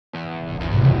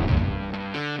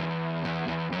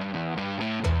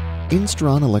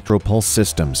Instron ElectroPuls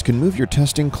systems can move your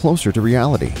testing closer to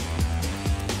reality.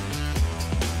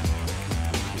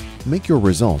 Make your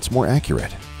results more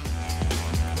accurate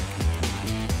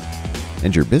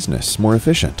and your business more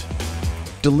efficient,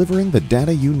 delivering the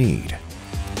data you need.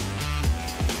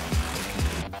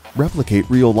 Replicate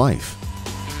real life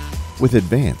with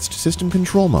advanced system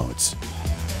control modes.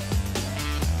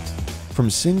 From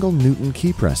single Newton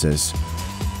key presses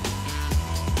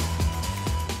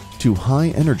to high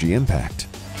energy impact,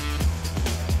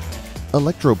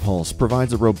 ElectroPuls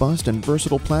provides a robust and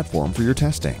versatile platform for your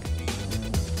testing.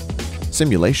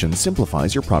 Simulation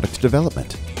simplifies your product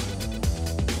development,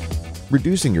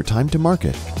 reducing your time to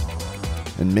market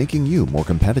and making you more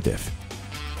competitive.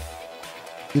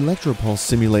 ElectroPuls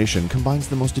simulation combines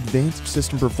the most advanced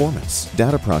system performance,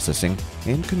 data processing,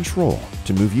 and control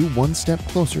to move you one step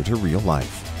closer to real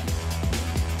life.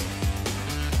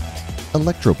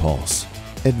 ElectroPuls,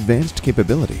 advanced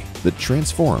capability that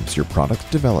transforms your product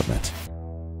development.